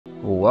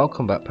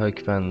Welcome back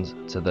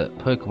Pokefans to the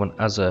Pokemon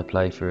Azure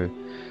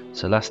playthrough.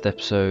 So last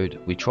episode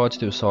we tried to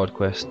do a side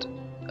quest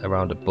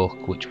around a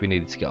book which we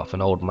needed to get off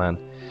an old man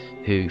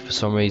who for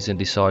some reason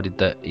decided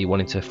that he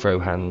wanted to throw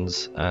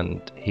hands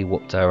and he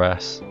whooped our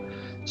ass.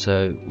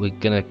 So we're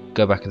gonna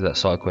go back into that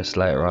side quest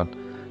later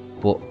on.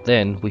 But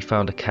then we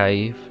found a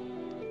cave.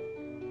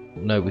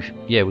 No,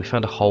 we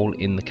found a hole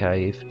in the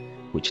cave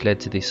which led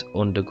to this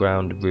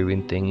underground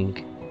ruin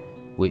thing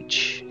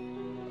which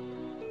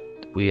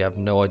we have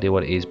no idea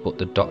what it is, but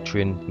the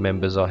Doctrine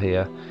members are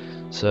here.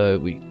 So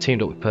we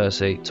teamed up with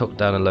Percy, took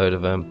down a load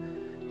of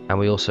them, and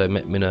we also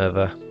met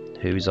Minerva,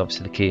 who is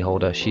obviously the key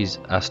holder. She's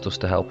asked us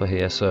to help her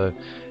here, so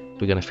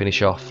we're going to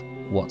finish off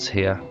what's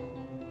here.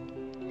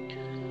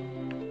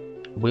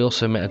 We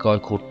also met a guy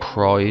called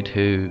Pride,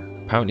 who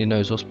apparently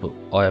knows us, but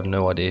I have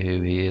no idea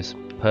who he is.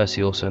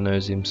 Percy also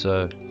knows him,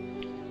 so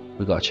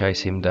we've got to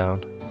chase him down.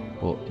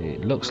 But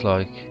it looks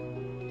like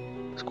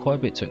there's quite a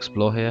bit to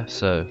explore here,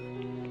 so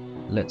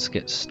let's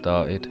get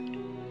started.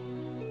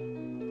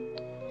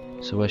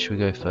 So where should we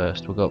go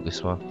first? We'll go up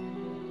this one.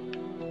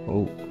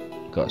 Oh,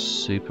 got a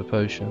super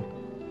potion.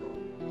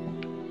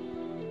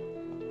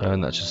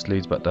 And that just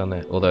leads back down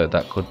there. Although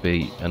that could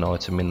be an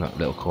item in that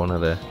little corner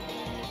there.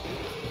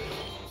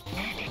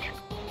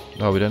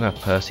 Oh, we don't have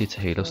Percy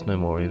to heal us no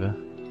more either.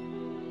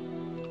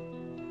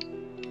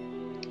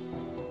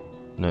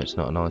 No, it's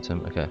not an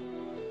item. Okay.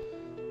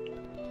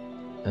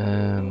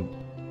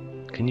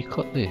 Can you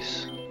cut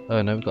this?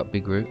 Oh no, we've got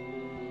big root.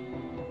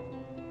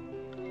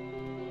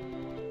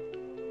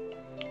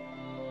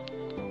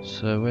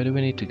 So where do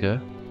we need to go?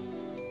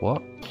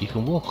 What? You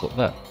can walk up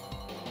that?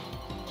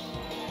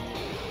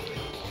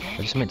 I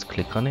just meant to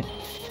click on it.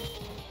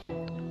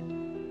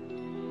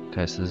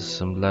 Okay, so there's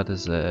some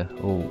ladders there.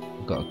 Oh,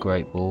 we've got a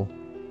great ball.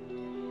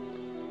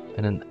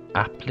 And an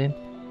applin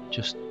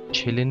just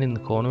chilling in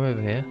the corner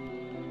over here.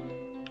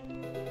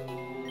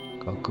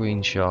 Got a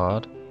green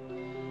shard.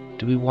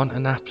 Do we want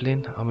an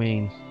applin? I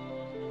mean,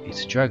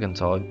 it's a dragon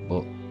type,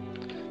 but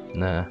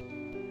nah.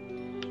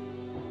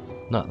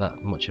 Not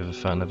that much of a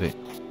fan of it.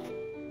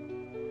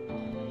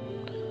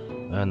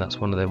 And that's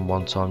one of them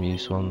one-time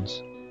use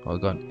ones. I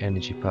got an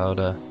energy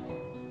powder.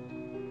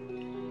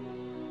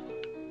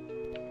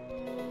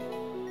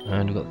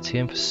 And we've got the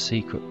TM for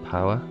secret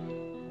power.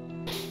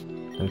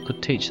 And we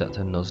could teach that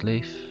to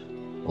Nuzleaf.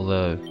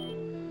 Although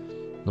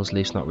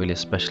Nuzleaf's not really a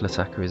special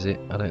attacker, is it?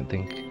 I don't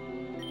think.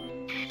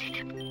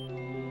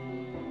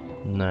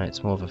 No,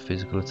 it's more of a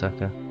physical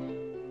attacker.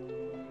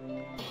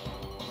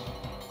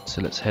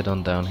 So let's head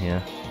on down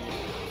here.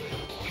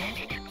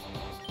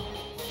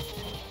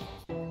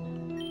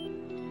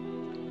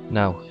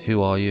 Now,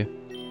 who are you?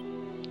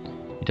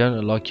 You don't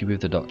look like you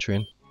with the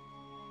Doctrine.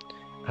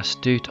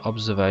 Astute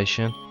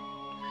observation.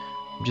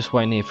 I'm just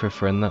waiting here for a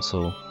friend, that's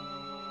all.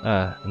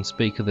 Ah, and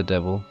speak of the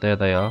devil, there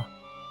they are.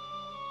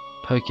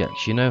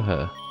 Pokeax, you know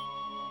her?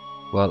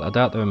 Well, I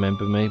doubt they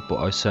remember me, but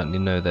I certainly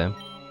know them.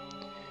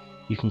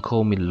 You can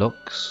call me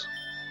Lux.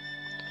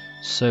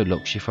 So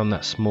Lux, you're from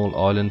that small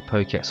island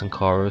Pokeax and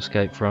Karo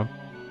escaped from?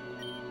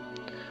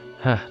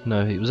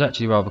 No, it was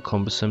actually rather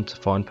cumbersome to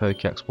find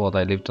Pokeax while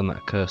they lived on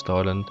that cursed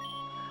island.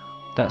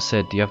 That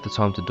said, do you have the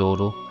time to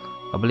dawdle?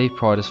 I believe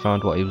Pride has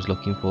found what he was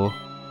looking for.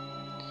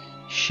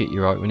 Shit,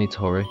 you're right, we need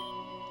to hurry.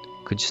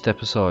 Could you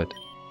step aside?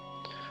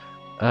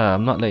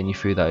 I'm not letting you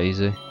through that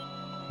easy.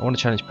 I want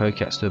to challenge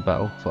Pokeax to a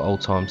battle, for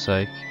old time's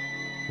sake.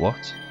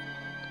 What?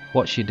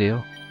 What's your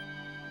deal?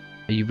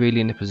 Are you really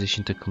in a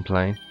position to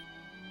complain?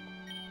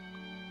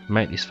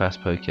 Make this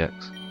fast,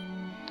 Pokeax.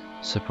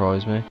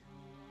 Surprise me.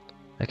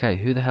 Okay,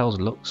 who the hell's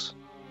Lux?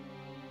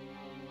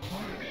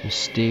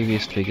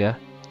 Mysterious figure.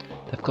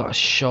 They've got a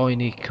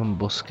shiny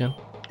combustion.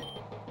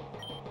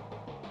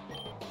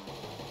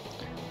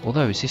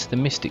 Although, is this the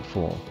mystic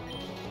form?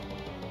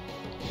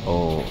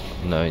 Oh,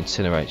 no,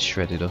 Incinerate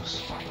shredded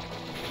us.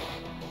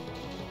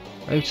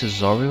 Oh, to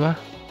Zorua?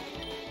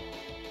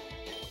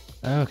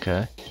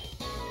 Okay.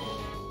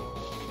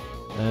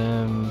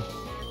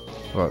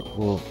 Right,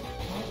 we'll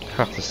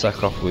have to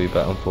sack off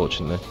Woobat,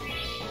 unfortunately.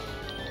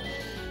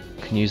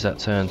 Can use that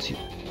turn to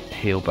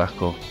heal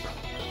back up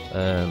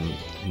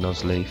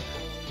Nuzleaf.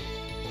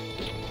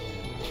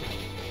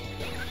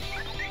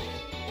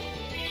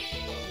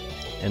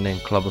 And then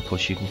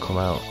Clobberpush, you can come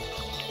out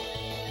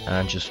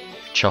and just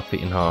chop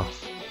it in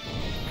half.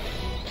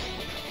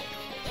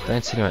 The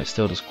Incinerate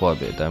still does quite a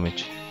bit of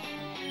damage.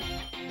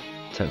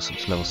 Takes up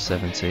to level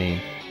 17.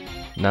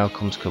 Now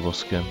comes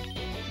Combustion.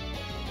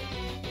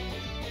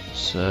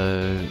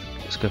 So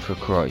let's go for a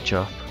Karate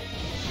Chop.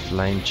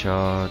 Flame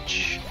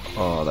Charge.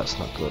 Oh, that's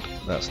not good.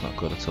 That's not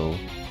good at all.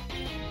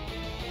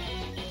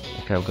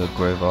 Okay, we'll go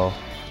Grovyle.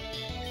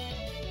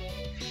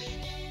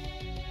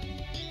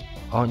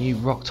 Aren't you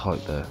rock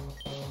type though?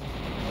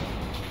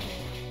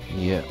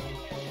 Yeah.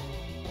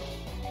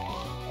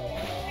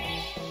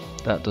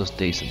 That does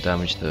decent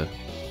damage though.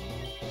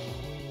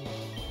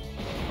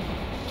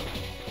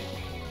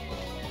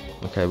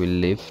 Okay, we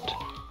lived.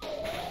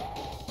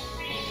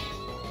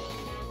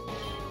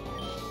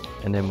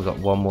 And then we've got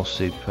one more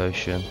super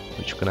potion,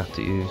 which we're going to have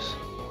to use.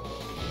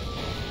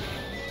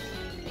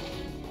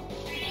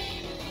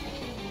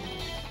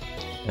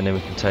 and then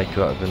we can take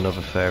you out with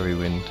another fairy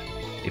wind.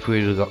 If we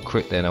would have got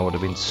crit then I would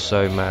have been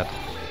so mad.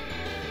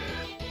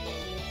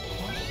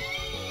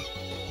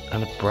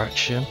 An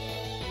abrasion.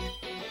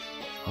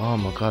 Oh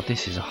my god,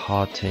 this is a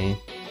hard team.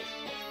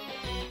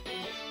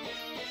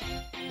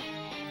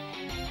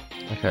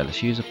 Okay,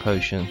 let's use a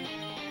potion.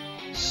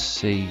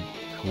 See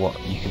what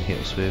you can hit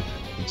us with.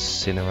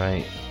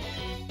 Incinerate.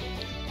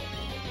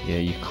 Yeah,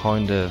 you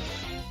kind of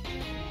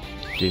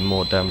do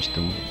more damage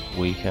than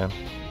we can.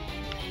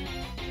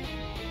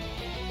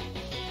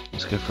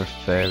 Let's go for a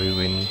fairy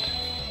wind.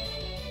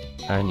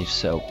 And you've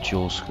set up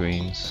dual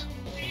screens.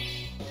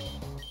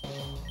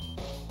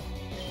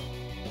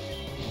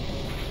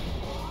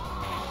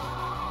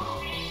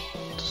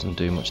 Doesn't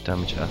do much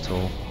damage at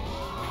all.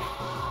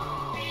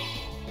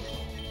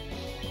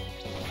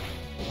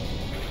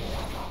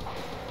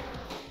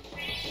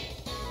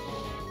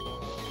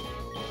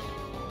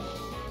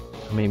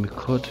 I mean, we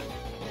could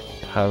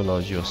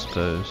paralyze you, I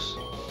suppose.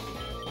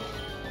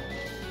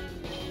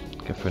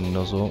 Go for a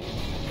nuzzle,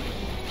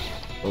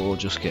 or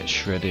just get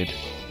shredded.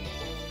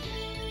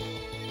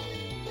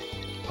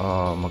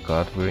 Oh my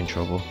god, we're in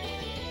trouble.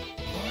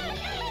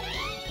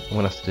 I'm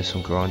gonna have to do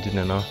some grinding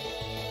now.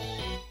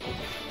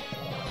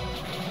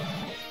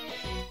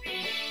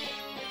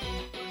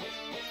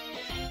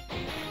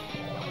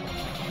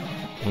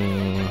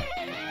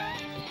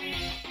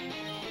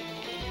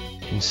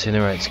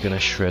 Incinerate's gonna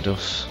shred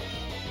us.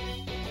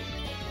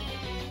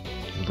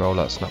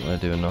 Rollout's not gonna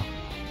do enough.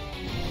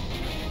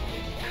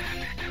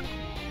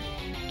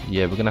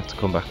 Yeah, we're gonna have to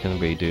come back and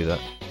redo that.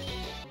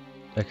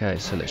 Okay,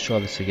 so let's try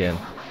this again.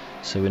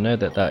 So we know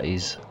that that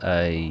is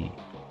a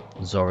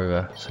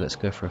Zorua, so let's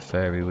go for a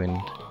fairy wind.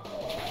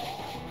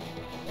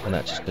 And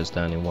that just goes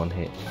down in one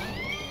hit.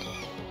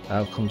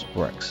 Out comes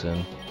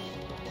Braxton.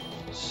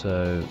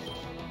 So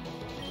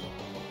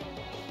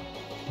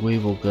we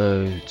will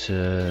go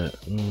to...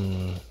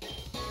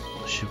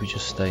 should we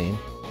just stay in?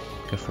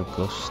 Go for a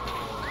gust.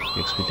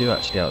 Because we do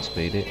actually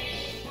outspeed it.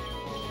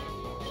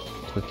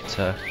 Quick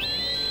attack.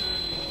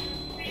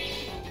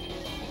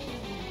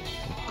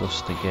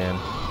 Gust again.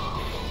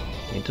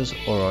 It does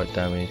alright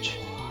damage.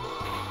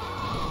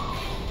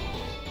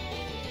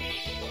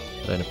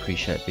 I don't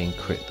appreciate being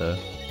crit though.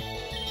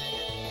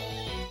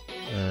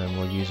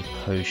 We'll use a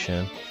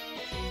potion.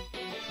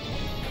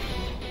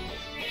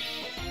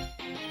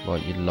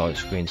 Right, your light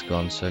screen's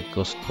gone, so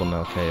Gust will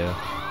now KO.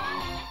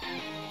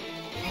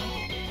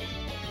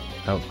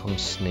 Out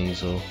comes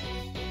Sneasel.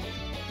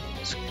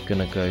 It's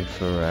gonna go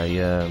for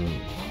a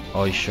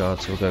Ice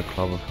Shard, so we'll go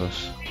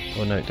Clobbopus.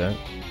 Oh no, don't.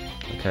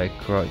 Okay,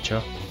 Karate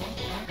Chop.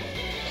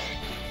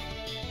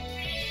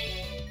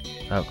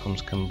 Out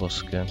comes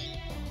Combustion.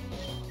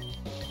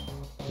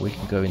 We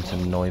can go into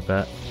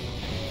Noibat.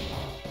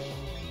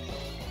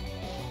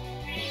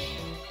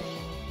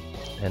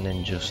 And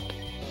then just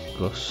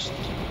Gust.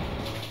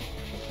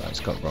 Oh, it's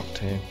got Rock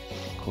too.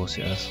 Of course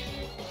it has.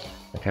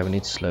 Okay, we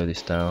need to slow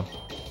this down.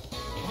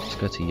 Let's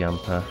go to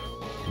Yampa.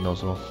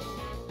 Nozzle.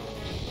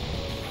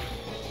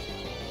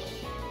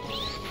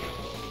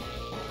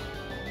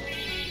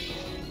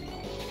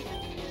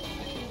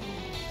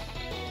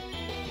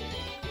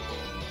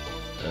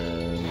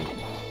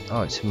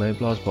 Oh, it's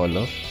immobilised by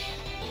love.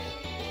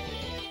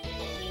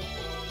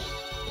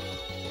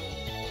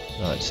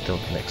 Oh, it still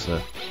connects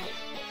though.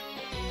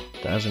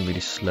 That hasn't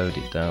really slowed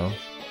it down.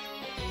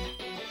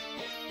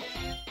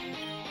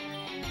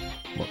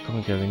 What can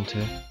we go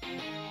into?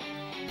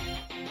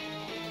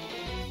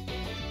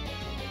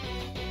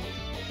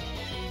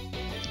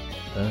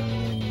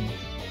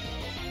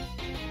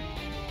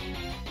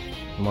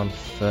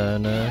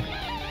 Monferno.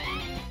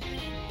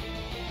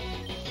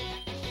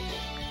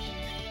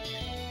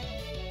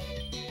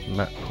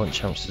 Mach Punch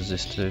hamsters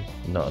this too,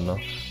 not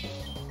enough.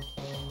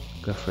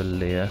 Go for a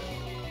Leer.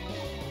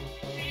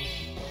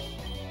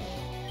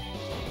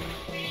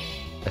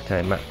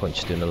 Okay, Mach Punch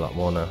is doing a lot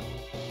more now.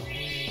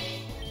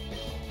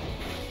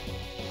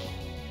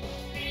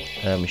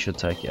 We should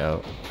take it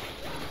out.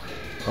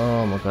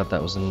 Oh my god,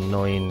 that was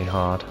annoyingly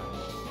hard.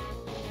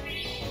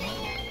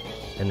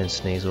 And then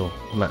Sneasel.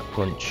 Mach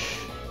Punch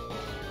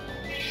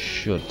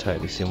should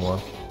take this in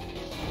one.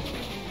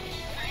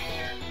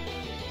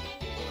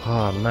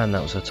 Oh man,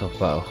 that was a tough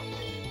battle.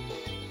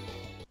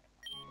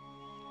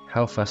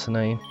 How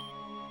fascinating.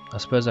 I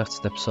suppose I have to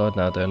step aside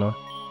now, don't I?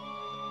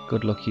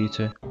 Good luck, you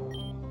two.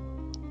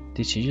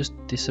 Did she just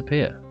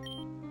disappear?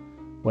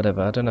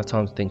 Whatever, I don't have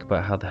time to think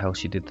about how the hell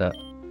she did that.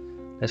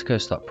 Let's go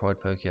start Pride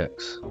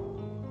Pokedex.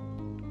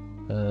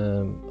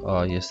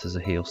 Oh yes, there's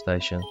a heal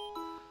station.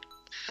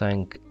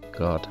 Thank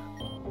God.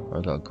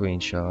 I've got a green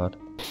shard.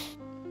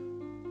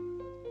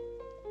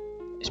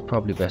 It's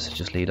probably best to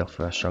just lead off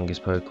for our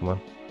strongest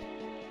Pokemon.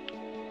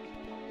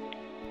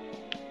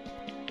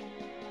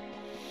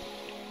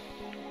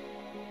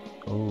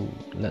 Oh,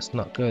 let's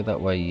not go that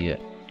way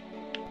yet.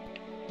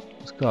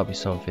 There's gotta be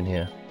something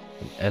here.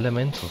 An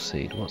elemental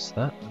seed, what's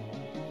that?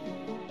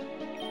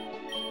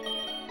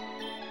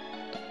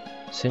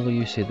 Single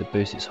use seed that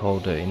boosts its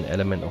holder in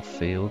elemental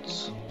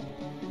fields.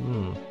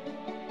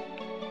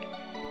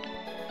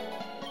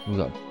 We've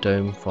got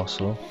dome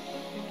fossil.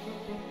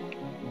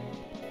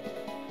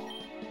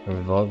 A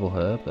revival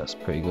herb, that's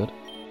pretty good.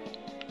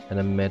 And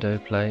a meadow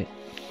plate.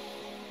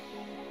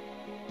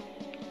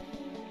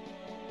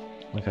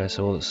 Okay,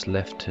 so all that's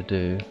left to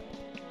do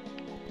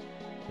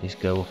is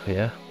go up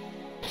here.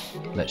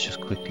 Let's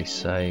just quickly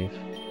save.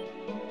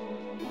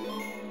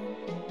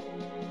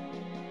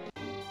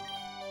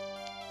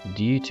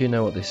 Do you two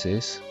know what this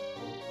is?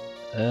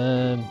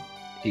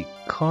 It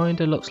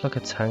kinda looks like a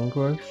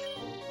tangrowth.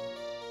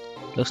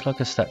 Looks like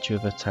a statue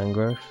of a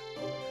tangrowth.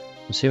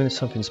 I'm assuming there's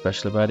something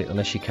special about it,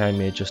 unless you came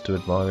here just to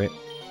admire it.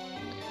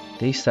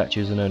 These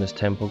statues are known as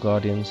temple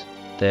guardians.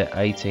 There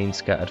are 18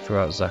 scattered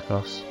throughout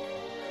Zakos.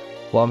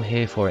 What I'm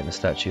here for ain't the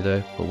statue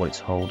though, but what it's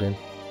holding.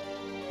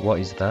 What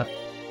is that?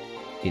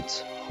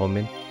 It's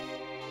humming.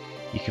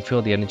 You can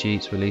feel the energy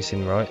it's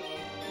releasing, right?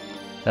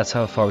 That's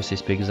how a forest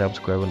this big is able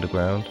to grow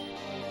underground.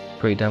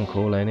 Pretty damn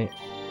cool, ain't it?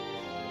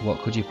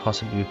 What could you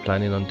possibly be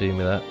planning on doing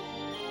with that?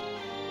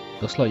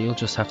 Looks like you'll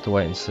just have to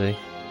wait and see.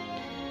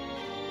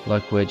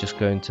 Like we're just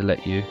going to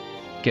let you.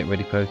 Get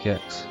ready,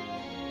 Pokex.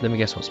 Let me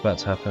guess what's about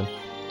to happen.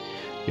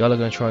 Y'all are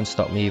going to try and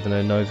stop me, even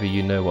though neither of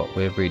you know what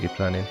we're really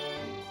planning.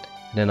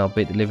 And then I'll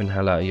beat the living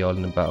hell out of y'all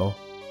in a battle.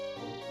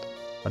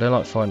 I don't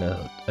like fighting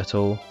at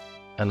all,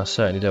 and I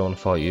certainly don't want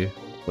to fight you,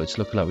 but it's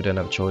looking like we don't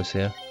have a choice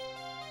here.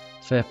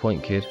 Fair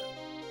point, kid.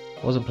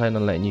 I wasn't planning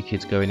on letting you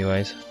kids go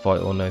anyways, fight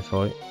or no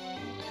fight.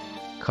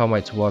 Can't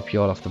wait to wipe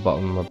y'all off the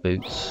bottom of my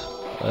boots.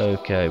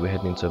 Okay, we're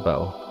heading into a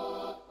battle.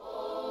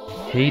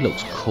 He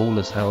looks cool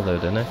as hell though,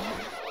 doesn't he?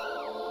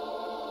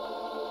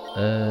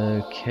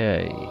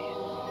 Okay.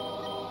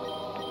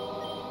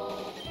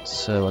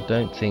 So I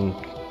don't think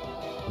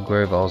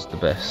Groval's the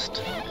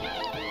best.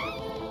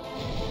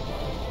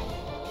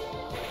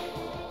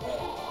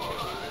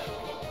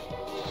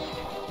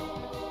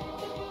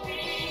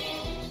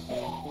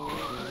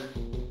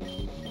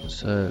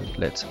 So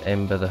let's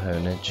ember the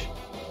honage.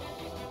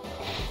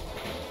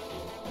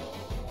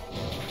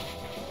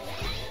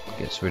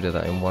 Gets rid of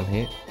that in one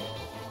hit.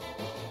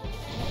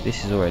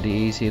 This is already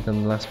easier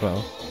than the last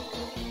battle.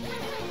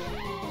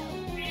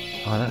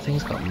 Oh, that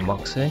thing's got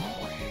moxie.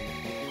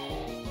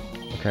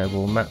 Okay,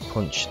 we'll map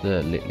punch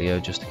the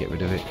Litleo just to get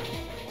rid of it.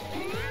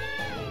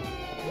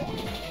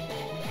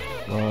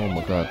 Oh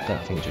my god,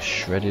 that thing just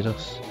shredded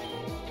us.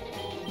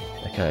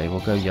 Okay, we'll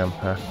go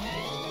Yampa.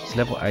 It's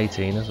level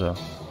 18 as well.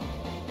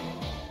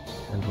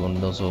 And we'll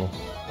nuzzle.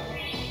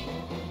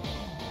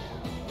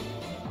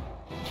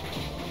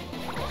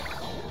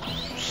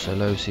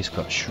 Solosis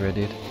got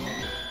shredded.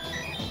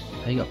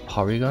 Hey, you got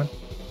Porygon.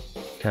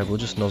 Okay, we'll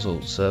just nuzzle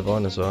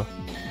Servine as well.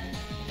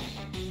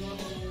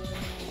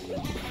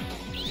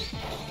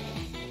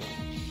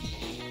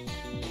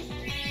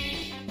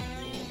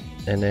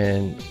 And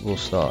then we'll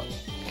start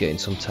getting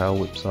some tail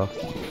whips off.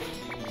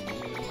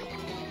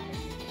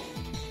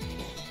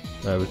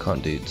 No, we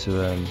can't do it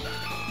to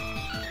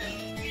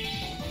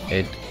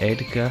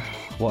Edgar.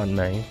 What a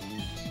name.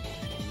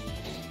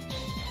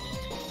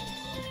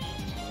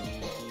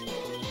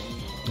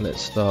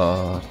 Let's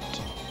start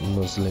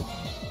nuzzling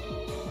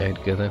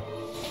Edgar then.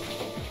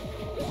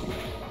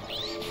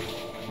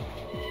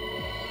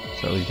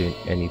 It's not really doing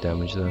any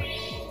damage though.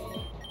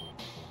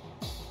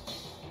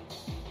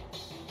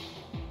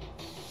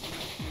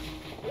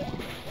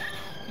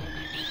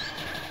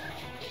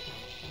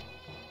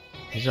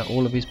 Is that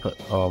all of his put?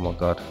 Oh my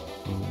god,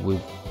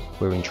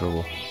 we're in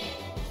trouble.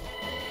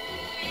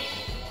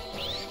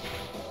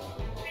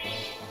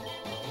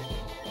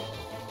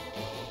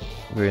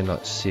 We're in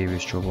like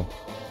serious trouble.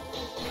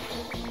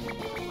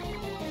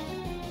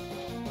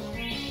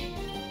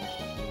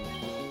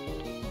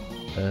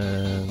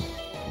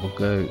 We'll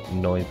go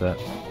Noibat.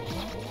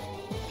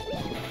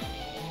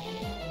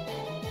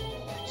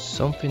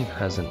 Something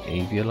has an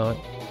Eviolite.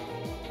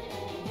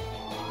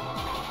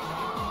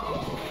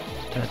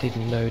 That did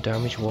no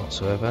damage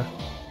whatsoever.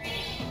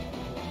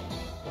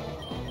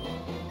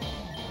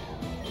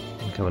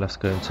 Okay, we'll have to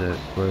go into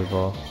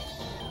Grovar.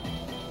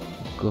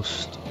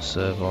 Gust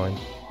Servine.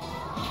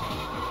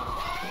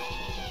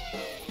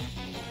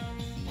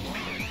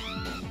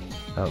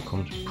 Out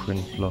comes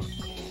Prinplup.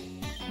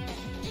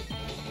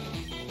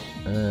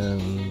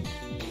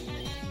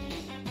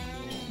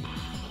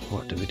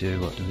 What do we do?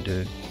 What do we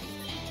do?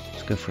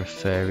 Let's go for a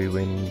Fairy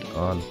Wind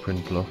on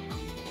Prinplup.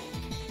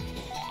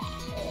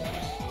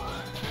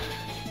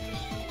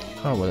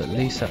 Oh well, at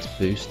least that's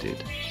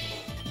boosted.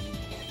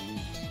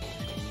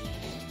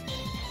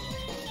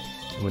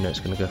 We know it's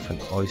going to go for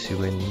an Icy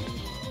Wind.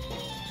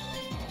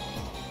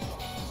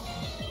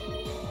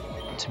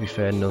 To be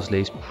fair,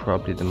 Nuzleaf's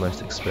probably the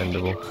most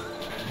expendable.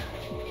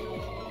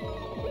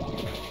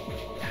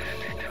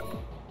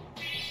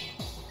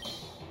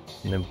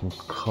 And then we'll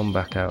come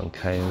back out and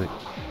KO it.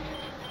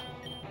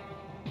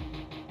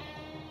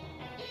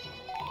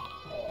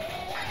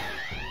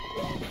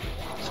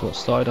 So what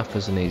started off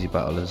as an easy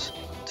battle has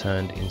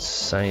turned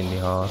insanely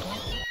hard.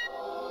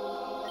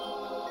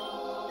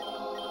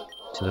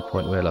 To the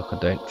point where like I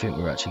don't think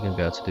we're actually going to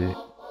be able to do it.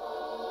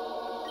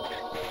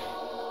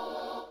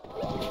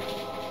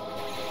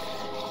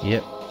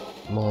 Yep,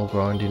 More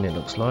grinding it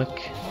looks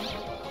like.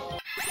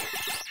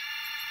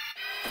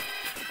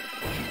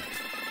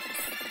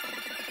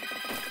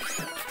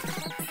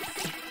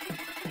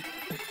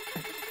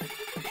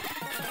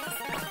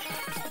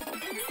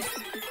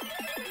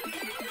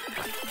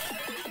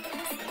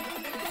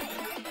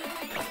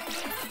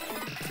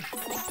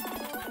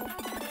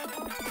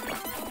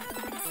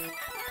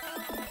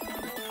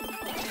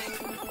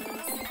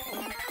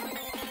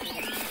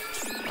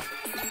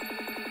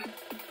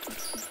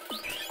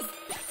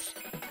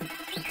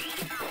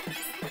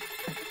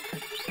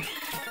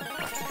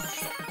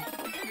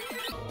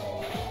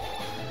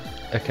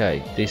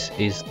 Okay, this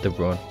is the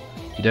run.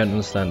 You don't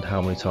understand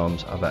how many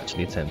times I've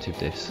actually attempted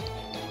this.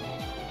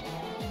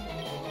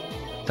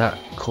 That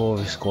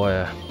Corey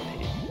Squire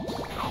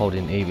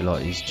holding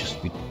Evilite is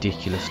just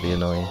ridiculously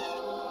annoying.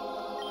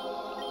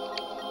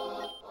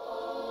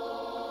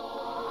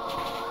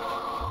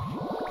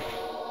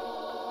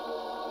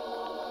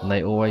 And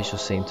they always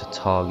just seem to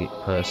target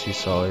Percy's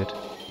side,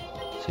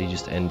 so you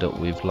just end up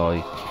with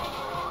like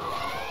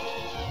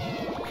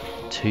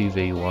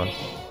 2v1,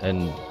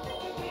 and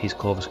his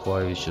Corvus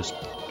Squire is just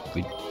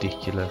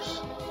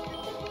ridiculous.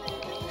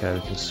 Okay,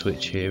 we can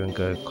switch here and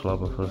go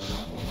Clobopus.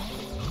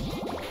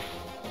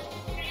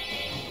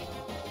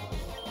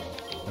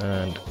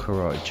 And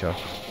Karate Chop.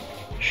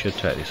 Should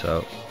take this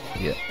out.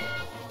 Yeah.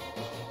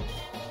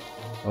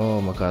 Oh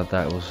my god,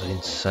 that was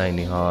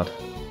insanely hard.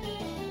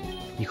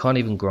 You can't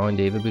even grind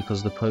either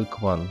because the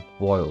Pokemon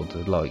Wild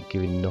are like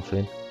giving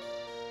nothing.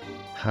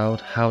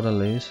 How'd I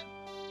lose?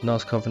 Not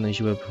as confident as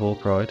you were before,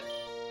 Pride.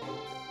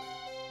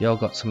 Y'all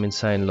got some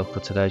insane luck,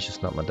 but today's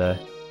just not my day.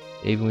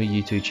 Even with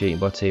you two cheating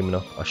by teaming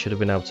up, I should have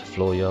been able to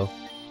floor y'all.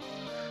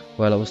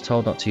 Well, I was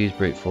told not to use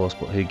brute force,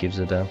 but who gives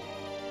a damn?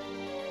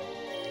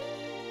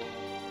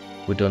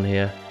 We're done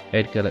here.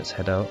 Edgar, let's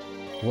head out.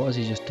 What has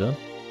he just done?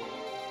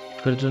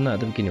 He could have done that at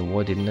the beginning,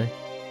 why didn't he?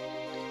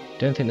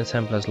 Don't think the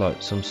temple has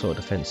like some sort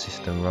of defense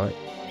system, right?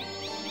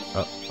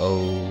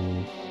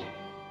 Uh-oh.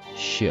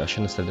 Shit, I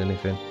shouldn't have said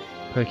anything.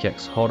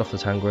 Pokex, hold off the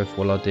Tangrowth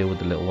while I deal with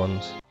the little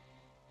ones.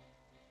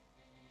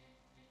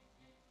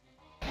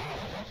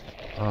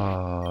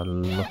 Ah,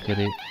 look at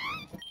it.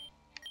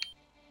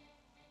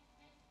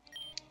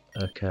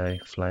 Okay,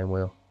 Flame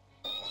Wheel.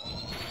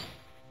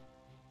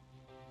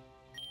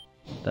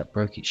 That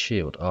broke its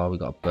shield. Oh, we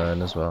got a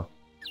burn as well.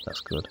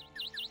 That's good.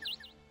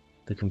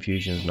 The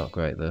confusion's not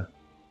great though.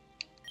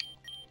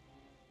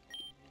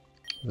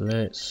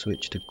 Let's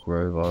switch to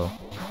Grovyle.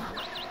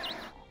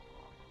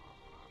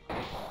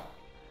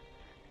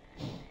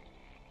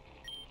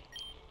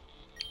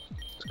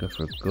 Let's go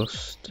for a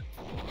Gust.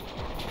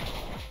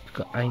 We've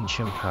got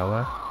Ancient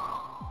Power.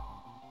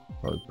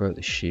 Oh, we broke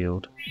the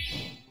shield.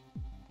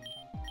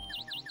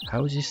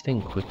 How is this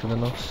thing quicker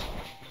than us?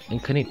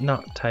 And can it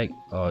not take...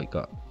 Oh, it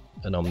got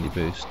an Omni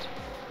Boost.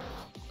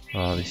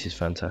 Oh, this is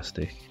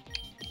fantastic.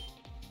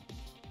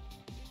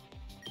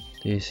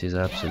 This is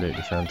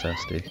absolutely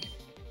fantastic.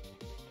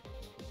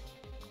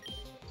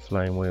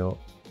 Flame Wheel.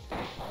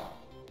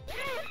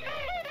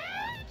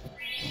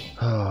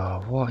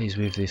 Oh, what is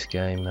with this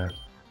game, man?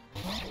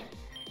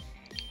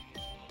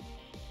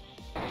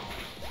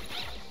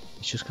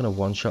 It's just gonna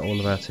one-shot all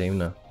of our team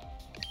now.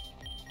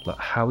 Like,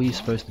 how are you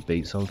supposed to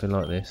beat something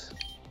like this?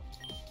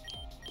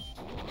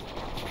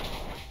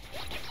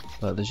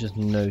 Like, there's just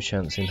no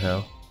chance in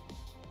hell.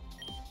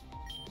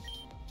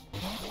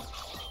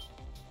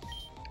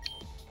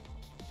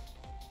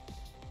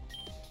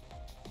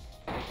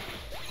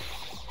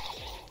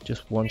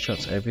 Just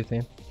one-shots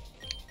everything.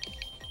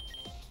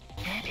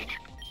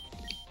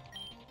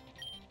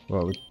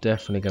 Right, we're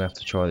definitely gonna have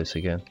to try this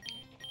again.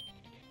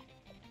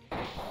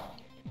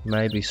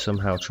 Maybe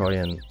somehow try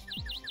and...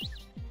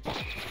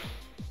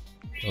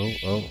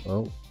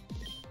 Oh.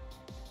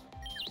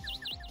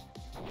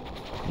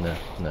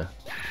 No.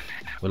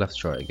 We'll have to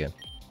try it again.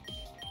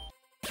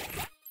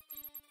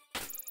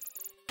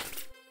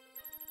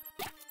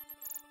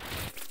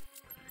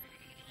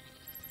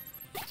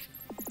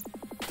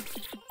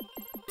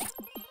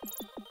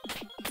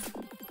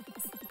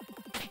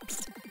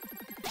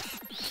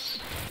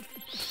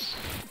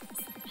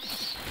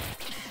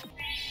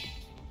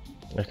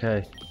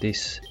 Okay,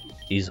 this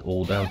is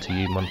all down to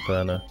you,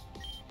 Monferno.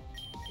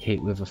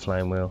 Hit with a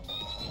Flame Wheel.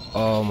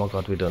 Oh my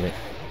god, we done it.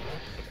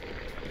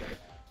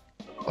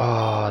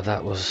 Oh,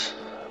 that was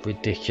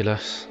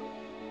ridiculous.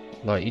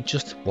 Like, he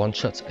just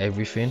one-shots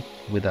everything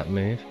with that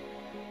move.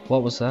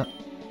 What was that?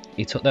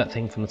 He took that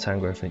thing from the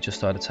Tangrowth and it just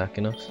started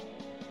attacking us.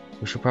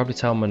 We should probably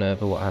tell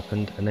Minerva what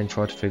happened and then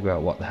try to figure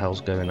out what the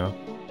hell's going on.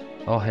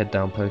 I'll head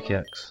down,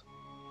 Pokex.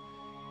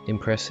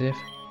 Impressive.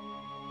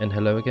 And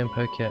hello again,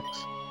 Pokex.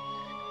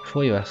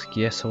 Before you ask,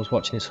 yes, I was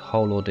watching this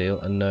whole ordeal,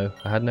 and no,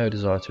 I had no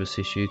desire to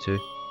assist you two.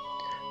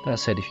 That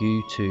said, if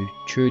you two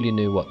truly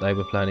knew what they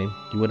were planning,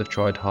 you would have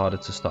tried harder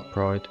to stop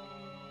Pride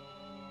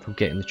from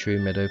getting the true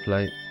Meadow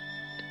Plate.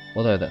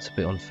 Although that's a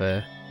bit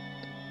unfair.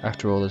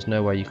 After all, there's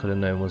no way you could have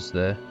known was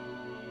there.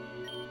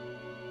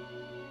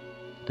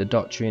 The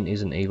Doctrine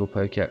isn't evil,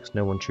 Pokex,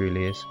 no one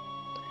truly is.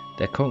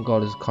 Their current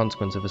goal is a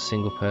consequence of a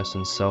single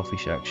person's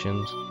selfish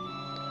actions.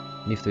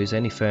 and if there is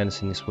any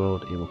fairness in this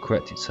world, it will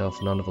correct itself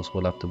and none of us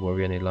will have to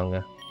worry any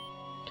longer.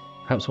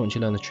 Perhaps once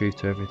you learn the truth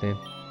to everything,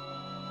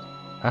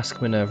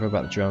 ask Minerva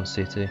about the drowned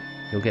city.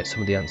 You'll get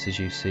some of the answers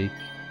you seek.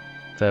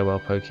 Farewell,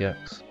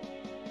 Pokeax.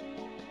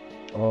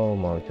 Oh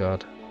my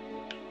god.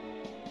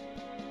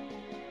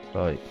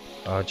 Like,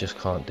 I just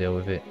can't deal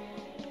with it.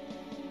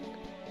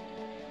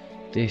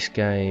 This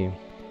game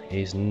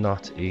is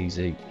not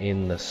easy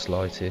in the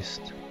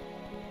slightest.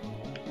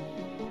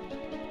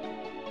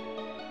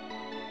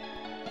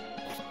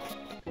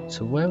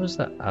 So where was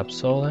that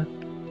Absol then?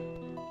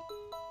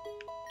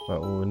 Right,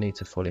 well, we need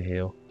to fully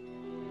heal.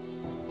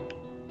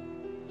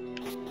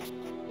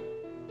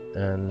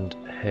 And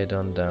head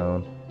on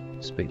down,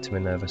 speak to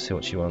Minerva, see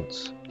what she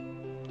wants.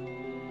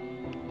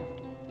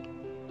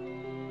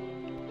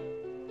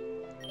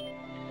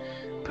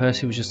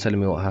 Percy was just telling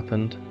me what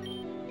happened.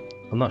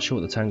 I'm not sure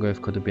what the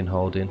Tangrowth could have been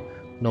holding,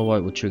 nor why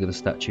it would trigger the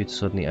statue to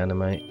suddenly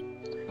animate.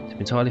 To be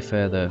entirely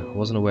fair though, I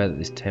wasn't aware that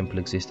this temple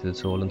existed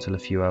at all until a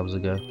few hours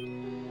ago.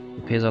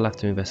 It appears I'll have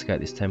to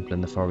investigate this temple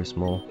in the forest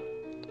more.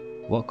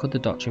 What could the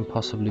Doctrine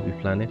possibly be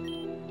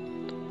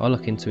planning? I'll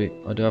look into it.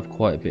 I do have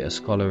quite a bit of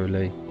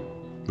scholarly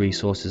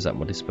resources at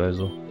my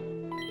disposal.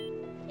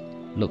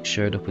 Lux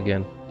showed up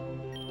again.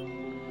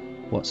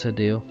 What's her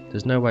deal?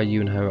 There's no way you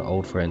and her are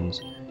old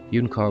friends. You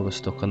and Kara were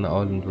stuck on that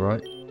island,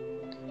 right?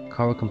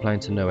 Kara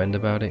complained to no end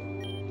about it.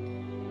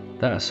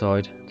 That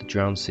aside, the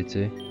drowned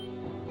city.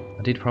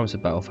 I did promise a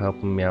battle for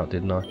helping me out,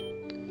 didn't I?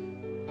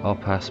 I'll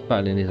pass,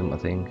 battling isn't my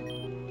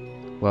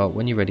thing. Well,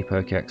 when you're ready,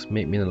 Pokeax,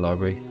 meet me in the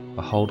library.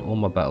 I hold all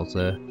my battles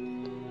there.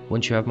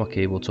 Once you have my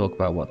key, we'll talk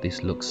about what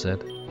this Lux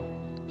said.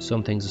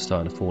 Some things are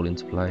starting to fall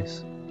into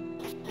place.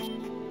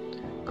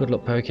 Good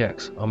luck,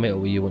 Pokeax. I'll meet up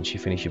with you once you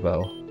finish your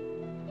battle.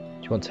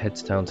 Do you want to head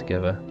to town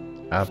together?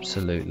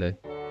 Absolutely.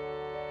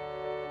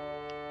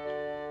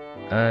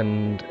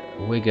 And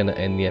we're gonna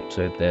end the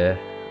episode there.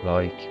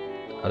 Like,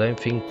 I don't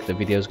think the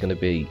video is gonna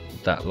be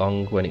that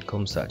long when it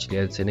comes to actually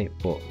editing it,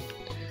 but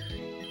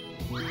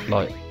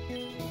like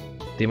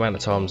the amount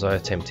of times I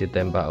attempted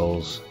them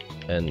battles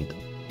and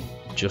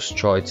just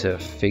tried to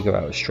figure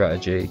out a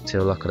strategy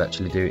till I could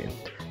actually do it.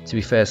 To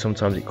be fair,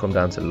 sometimes it comes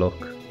down to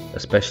luck,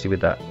 especially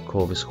with that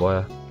Corvus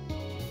Squire.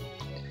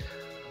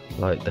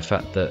 Like the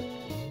fact that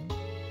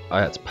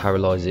I had to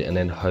paralyze it and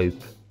then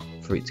hope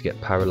for it to get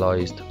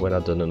paralysed when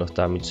I'd done enough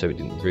damage so it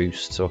didn't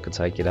roost so I could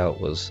take it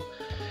out was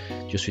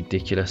just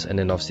ridiculous. And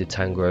then obviously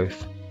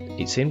Tangrowth,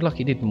 it seemed like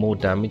it did more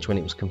damage when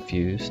it was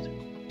confused,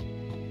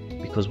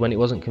 because when it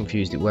wasn't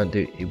confused it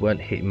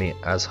weren't hitting me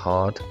as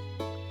hard.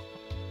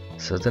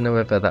 So I don't know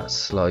whether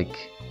that's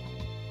like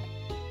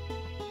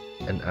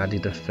an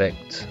added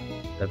effect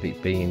of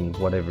it being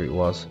whatever it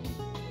was.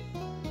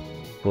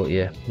 But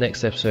yeah,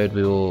 next episode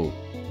we will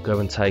go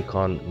and take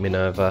on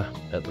Minerva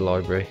at the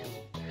library.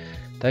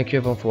 Thank you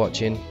everyone for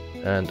watching,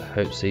 and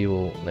hope to see you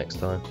all next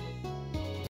time.